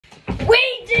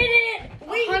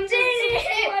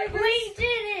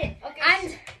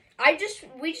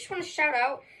we just want to shout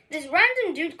out this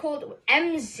random dude called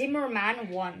M Zimmerman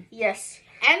 1. Yes.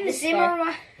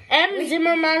 Zimmerman.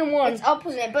 Zimmerman 1. It's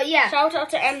opposite, but yeah. Shout out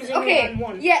to M Zimmerman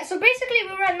 1. Yeah, so basically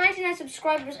we were at 99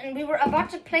 subscribers and we were about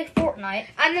to play Fortnite.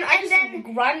 And then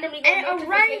randomly got a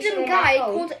random guy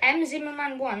called M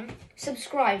Zimmerman 1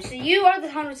 subscribed. So you are the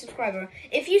 100th subscriber.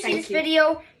 If you see this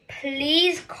video,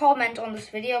 please comment on this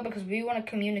video because we want to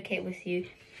communicate with you.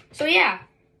 So yeah.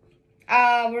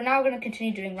 We're now going to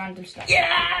continue doing random stuff.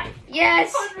 Yeah!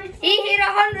 Yes! He hit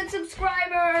 100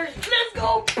 subscribers! Let's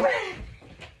go!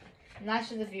 Nice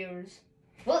to the viewers.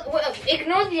 Well,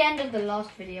 ignore the end of the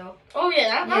last video. Oh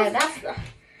yeah, that's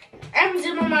M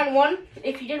Zimmerman 1.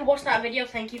 If you didn't watch that video,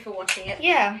 thank you for watching it.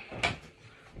 Yeah.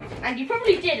 And you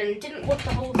probably did and didn't watch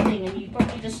the whole thing and you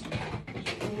probably just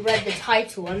read the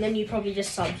title and then you probably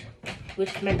just subbed,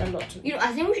 which meant a lot to me.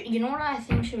 You know, I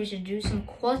think we should do some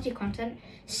quality content.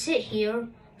 Sit here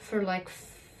for like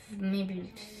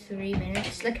maybe 3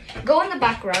 minutes. Like go in the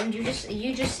background. You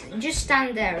just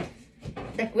stand there,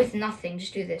 like with nothing.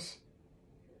 Just do this.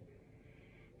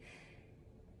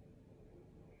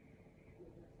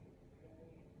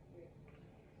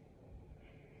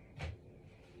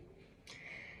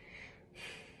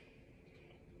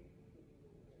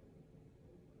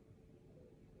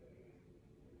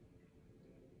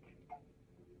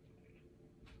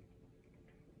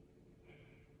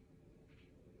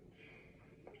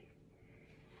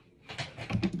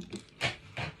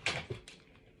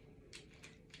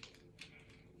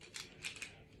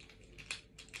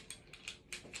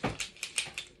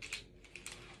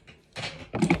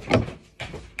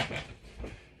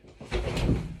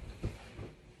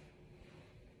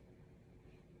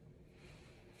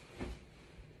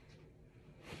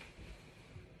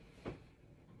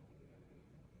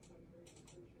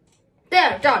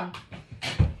 There, done.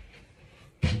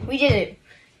 We did it.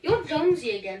 You're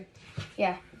Jonesy again.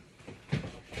 Yeah.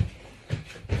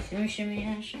 Alright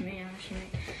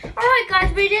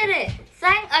guys, we did it.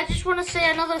 I just want to say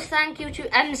another thank you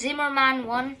to M Zimmerman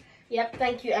 1. Yep,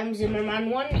 thank you M Zimmerman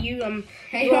 1. You're the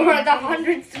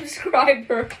 100th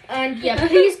subscriber. And yeah,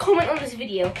 please comment on this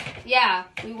video. Yeah,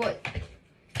 we would.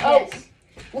 Oh, Yes.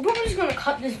 we're probably just gonna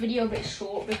cut this video a bit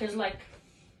short because like,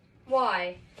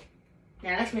 Why?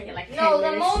 yeah, let's make it like 10 No,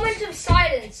 the minutes. moment of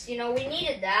silence, you know, we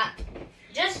needed that.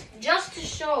 Just to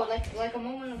show, like a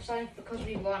moment of silence because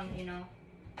we won, you know.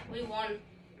 We won.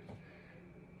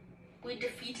 We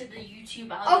defeated the YouTube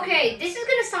algorithm. Okay, this is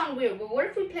gonna sound weird, but what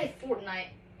if we play Fortnite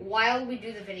while we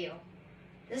do the video?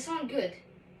 Does this sound good?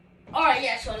 Alright,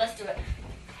 yeah, sure, let's do it.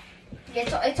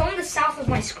 Yeah, it's on the south of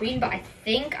my screen, but I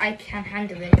think I can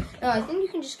handle it. No, I think you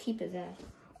can just keep it there.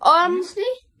 Honestly?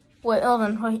 Wait, hold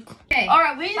on, wait. Okay.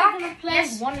 Alright, we're gonna play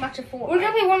Yes. one match of Fortnite. We're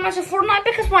gonna play one match of Fortnite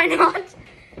because why not?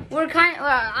 We're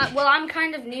I'm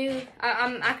kind of new.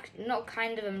 I'm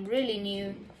really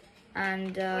new,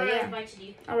 and I yeah. invited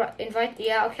you. Alright, invite.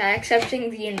 Yeah, okay, accepting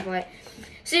the invite.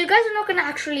 So you guys are not gonna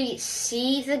actually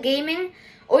see the gaming.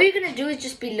 All you're gonna do is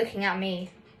just be looking at me.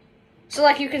 So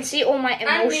like you can see all my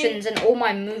emotions and all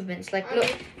my movements. Like look,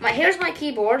 here's my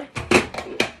keyboard.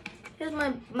 Here's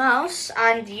my mouse,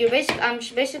 and I'm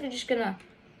basically just gonna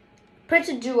press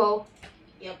a duo.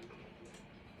 Yep.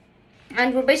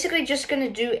 And we're basically just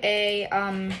gonna do a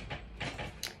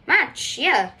match.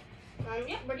 Yeah.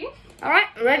 Yeah, ready? All right,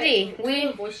 ready.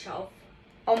 We voice chat.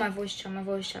 Oh, my voice chat.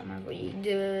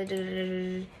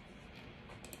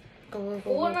 Go.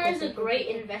 Fortnite is a great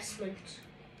investment.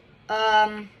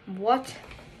 What?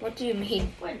 What do you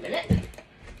mean? Wait a minute.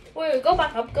 Wait, go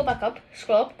back up.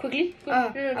 Scroll up quickly. Go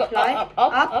Apply.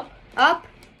 Up.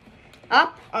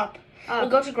 We'll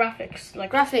go to graphics.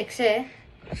 Like Graphics here.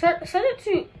 set it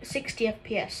to 60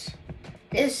 FPS.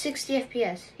 It's 60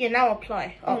 FPS. Yeah, now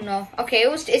apply. Oh no. Okay,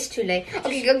 it's too late.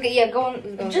 Okay, go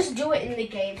on. Just do it in the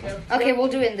game though. Okay, we'll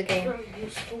do it in the game. Very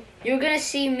useful. You're gonna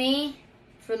see me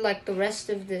for like the rest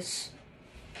of this.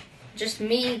 Just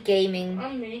me gaming.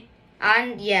 On me.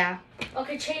 And yeah.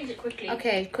 Okay, change it quickly.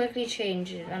 Okay, quickly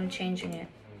change it. I'm changing it.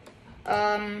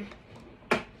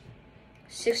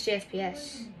 60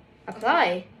 FPS.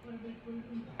 Apply.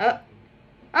 Oh.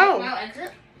 Now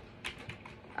exit.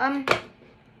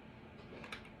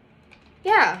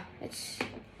 Yeah, it's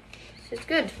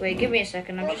good. Wait, give me a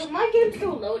second. My game's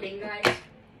still loading, guys.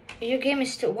 Your game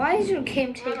is still. Why is your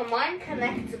game taking? Mine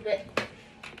connects a bit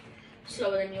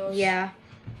slower than yours. Yeah.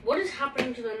 What is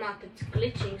happening to the map? It's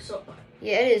glitching. So.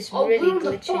 Yeah, it is really we're on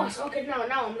the glitching. boss. Okay, now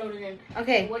I'm loading in.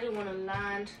 Okay. Where do you want to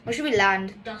land? Where should we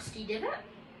land? Dusty Divot.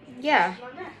 Yeah.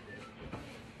 Land there.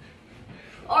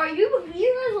 Or you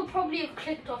guys will probably have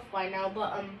clicked off by now,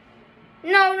 but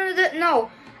No.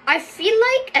 I feel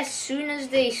like as soon as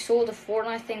they saw the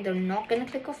Fortnite thing, they're not gonna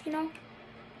click off, you know?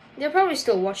 They're probably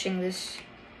still watching this.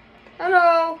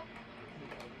 Hello?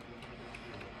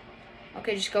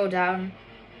 Okay, just go down.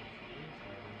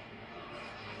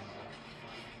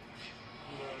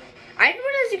 I didn't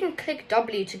realize you can click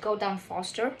W to go down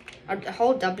faster. Or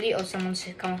hold W, or someone's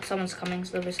coming,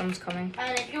 so there'll be someone's coming.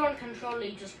 And if you're on controller,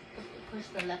 you just push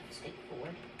the left stick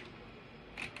forward.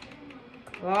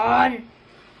 Come on.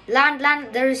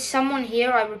 Land. There is someone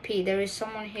here, I repeat, there is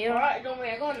someone here. Alright, don't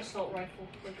worry, I got an assault rifle.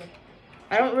 We're good.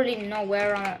 I don't really know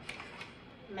where I...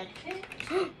 Medkit?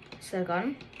 Is there a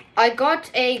gun? I got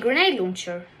a grenade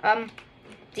launcher.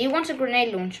 Do you want a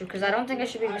grenade launcher? Because I don't think I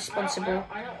should be responsible.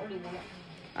 I don't really want it.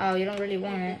 Oh, you don't really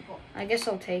want it? I guess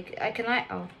I'll take it.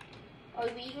 Oh. Oh,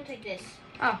 but you can take this.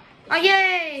 Oh,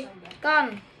 yay!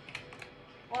 Gun.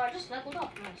 Oh, I just leveled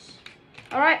up. Nice.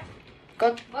 Alright.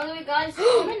 Got... By the way, guys,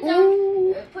 comment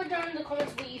down, put down in the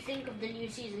comments what you think of the new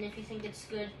season. If you think it's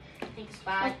good, if you think it's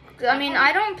bad. I mean,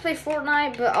 I don't play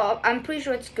Fortnite, but I'm pretty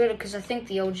sure it's good because I think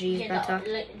the OG is better.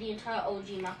 The entire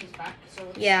OG map is back, so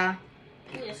it's... Yeah.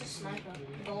 Ooh, there's a sniper.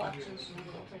 Go actions.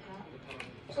 I'll take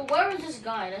that. So where is this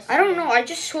guy? I don't know. I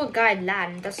just saw a guy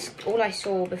land. That's all I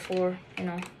saw before, you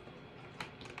know.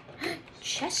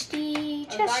 Chesty.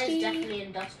 A guy is definitely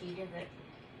in Dusty Divot.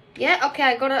 Yeah, okay,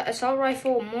 I got an assault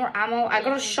rifle, more ammo. I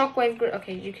got a shockwave grenade.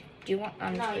 Okay, do you want...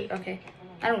 No, okay.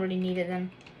 I don't really need it then.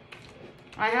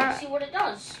 Let's see what it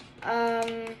does.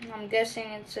 I'm guessing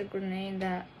it's a grenade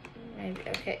that... Maybe...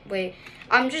 Okay, wait.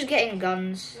 I'm just getting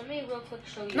guns. Let me real quick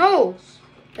show you. No!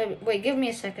 Wait, give me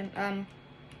a second. Oh,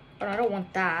 I don't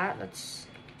want that. That's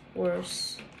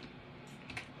worse.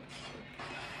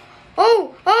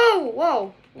 Oh!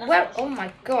 Whoa! Where? Oh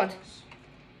my god.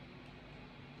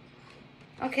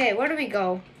 Okay, where do we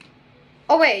go?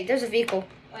 Oh wait, there's a vehicle.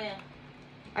 Oh yeah.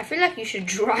 I feel like you should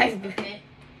drive. Okay.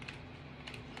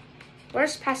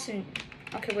 Where's passenger?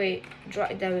 Okay, wait.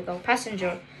 There we go.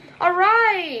 Passenger.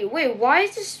 Alright! Wait, why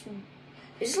is this...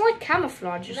 Is this like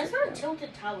camouflage? Let's go to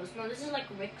Tilted Towers. No, this is like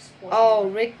Rick's portion. Oh,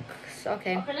 Rick's...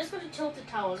 Okay. Okay, let's go to Tilted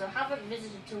Towers. I haven't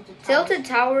visited Tilted Towers. Tilted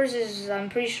Towers is, I'm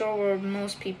pretty sure, where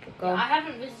most people go. Yeah, I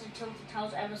haven't visited Tilted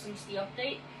Towers ever since the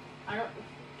update.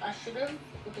 I should have,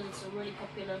 because it's a really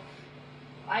popular...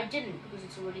 I didn't, because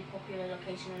it's a really popular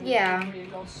location. And yeah. Really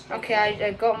lost. Okay,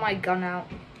 I got my gun out.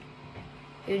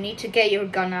 You need to get your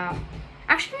gun out.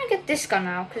 Actually, I'm gonna get this gun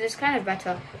out, because it's kind of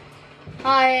better.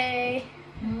 Hi.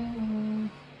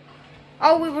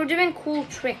 Oh, we were doing cool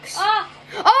tricks. Ah!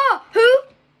 Oh, who?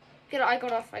 I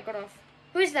got off.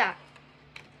 Who is that?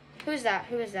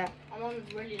 I'm on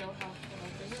really low health.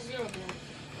 This is zero build.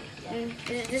 Yeah.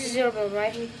 This is zero build,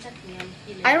 right? Can you protect me? I'm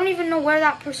healing. I don't even know where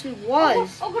that person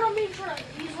was. Oh god, I'm being shot at.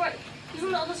 He's right. He's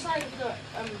on the other side of the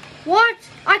What?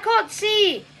 I can't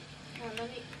see. let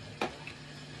me...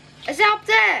 Is it up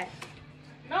there?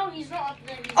 No, he's not up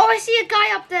there. Oh, I see a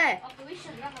guy up there. Okay, we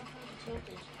should not have come to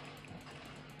Tilted.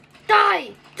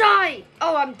 Die!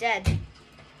 Oh, I'm dead.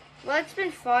 Well, it's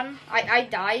been fun. I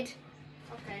died.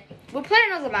 Okay. We'll play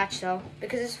another match though,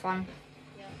 because it's fun.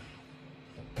 Yeah.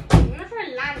 I'm gonna try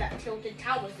to land at Tilted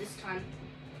Towers this time.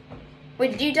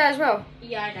 Wait, did you die as well?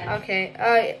 Yeah, I died.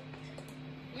 Okay.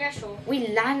 Yeah, sure. We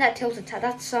land at Tilted Towers.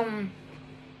 That's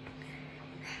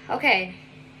Okay.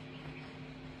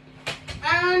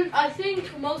 And I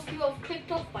think most people have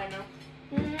clicked off by now.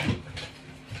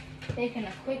 Taking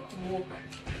a quick walk.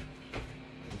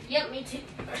 Yep, me too.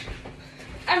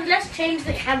 And let's change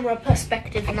the camera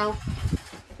perspective now.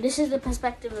 This is the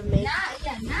perspective of me.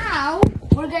 Now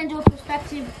we're going to do a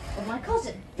perspective of my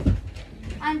cousin.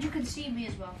 And you can see me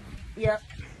as well. Yep.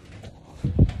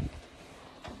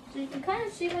 So you can kind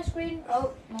of see my screen.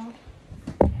 Oh, no.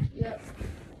 Yep.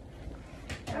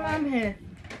 I'm here.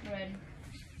 Ready.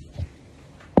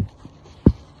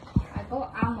 I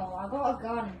got ammo. I got a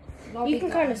gun. You can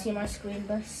kind of see my screen,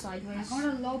 but sideways. I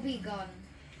got a lobby gun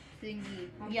thingy.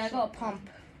 Yeah, I got a pump.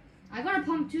 I got a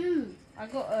pump too. I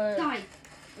got a Die.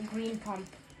 green pump.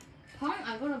 Pump?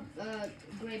 I got a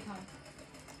grey pump.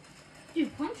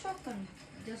 Dude, pump shotgun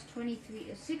does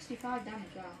 65 damage.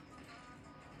 Wow.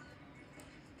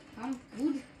 Pump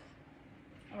good.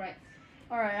 Alright.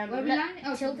 Alright, Where we landing?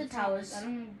 Oh, Tilted Towers. I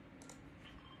don't know.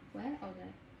 Where? Oh, there.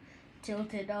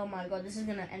 Tilted. Oh my god, this is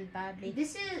gonna end badly.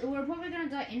 We're probably gonna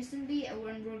die instantly, and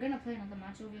we're gonna play another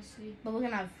match, obviously. But we're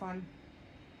gonna have fun.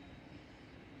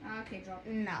 Okay, drop.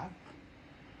 No.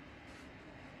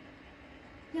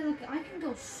 Yeah, look, I can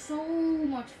go so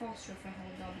much faster if I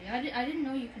hold W. I didn't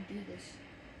know you could do this.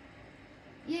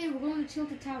 Yeah, we're going to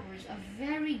Tilted Towers. A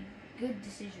very good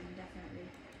decision, definitely.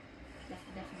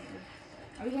 Definitely.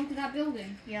 Are we going to that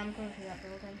building? Yeah, I'm going to that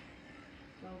building.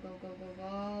 Go, go, go, go,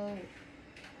 go.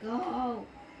 Go.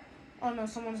 Oh no,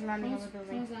 someone's landing on the building.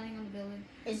 Someone's landing on the building.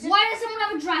 Is it? Why does someone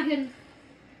have a dragon?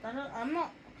 I'm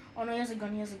not. Oh no, he has a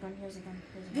gun, he has a gun, he has a gun.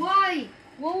 He has a gun. Why?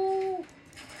 Whoa!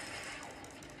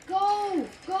 Go,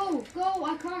 go, go.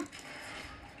 I can't.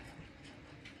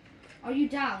 Are you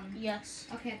down? Yes.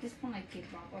 Okay, at this point I keep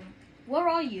up. Where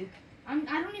are you? I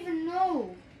don't even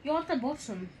know. You're at the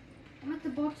bottom. I'm at the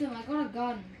bottom. I got a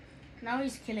gun. Now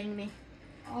he's killing me.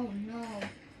 Oh no.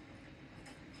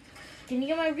 Can you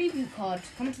get my reboot card?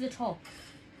 Come to the top.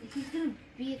 He's gonna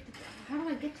be at the. How do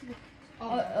I get to the?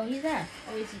 Oh, he's there.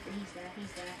 Oh, he's there.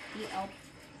 He's there. Oh.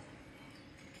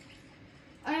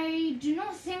 I do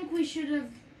not think we should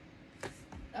have.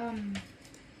 Gone.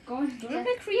 Do you want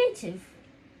to be creative?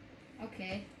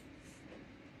 Okay.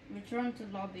 Return to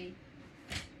lobby.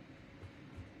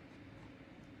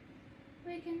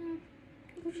 Waking up.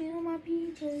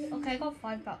 Okay, I got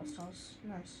 5 battle stars.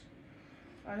 Nice.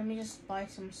 Alright, let me just buy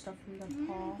some stuff from the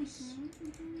pass.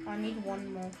 I need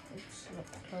one more. Oops,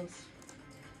 look close.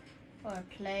 Alright,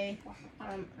 play.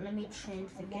 Let me change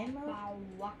the game mode.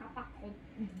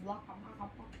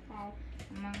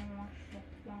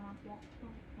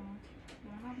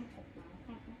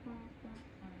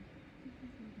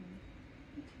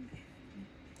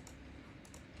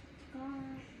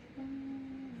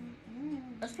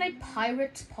 Let's play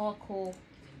Pirate Parkour.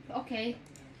 Okay.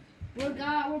 We're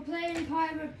playing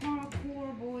Pirate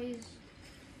Parkour, boys.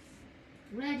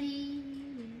 Ready?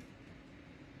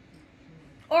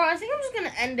 Alright, I think I'm just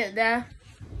gonna end it there.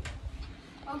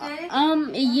 Okay.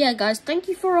 Yeah, guys, thank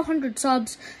you for 100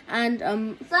 subs and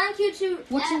Thank you to.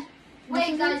 what's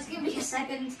guys, give me a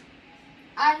second.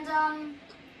 And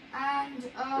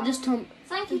just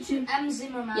thank you to M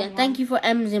Zimmerman. Yeah, thank you for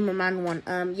M Zimmerman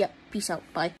 1. Yep, peace out,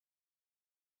 bye.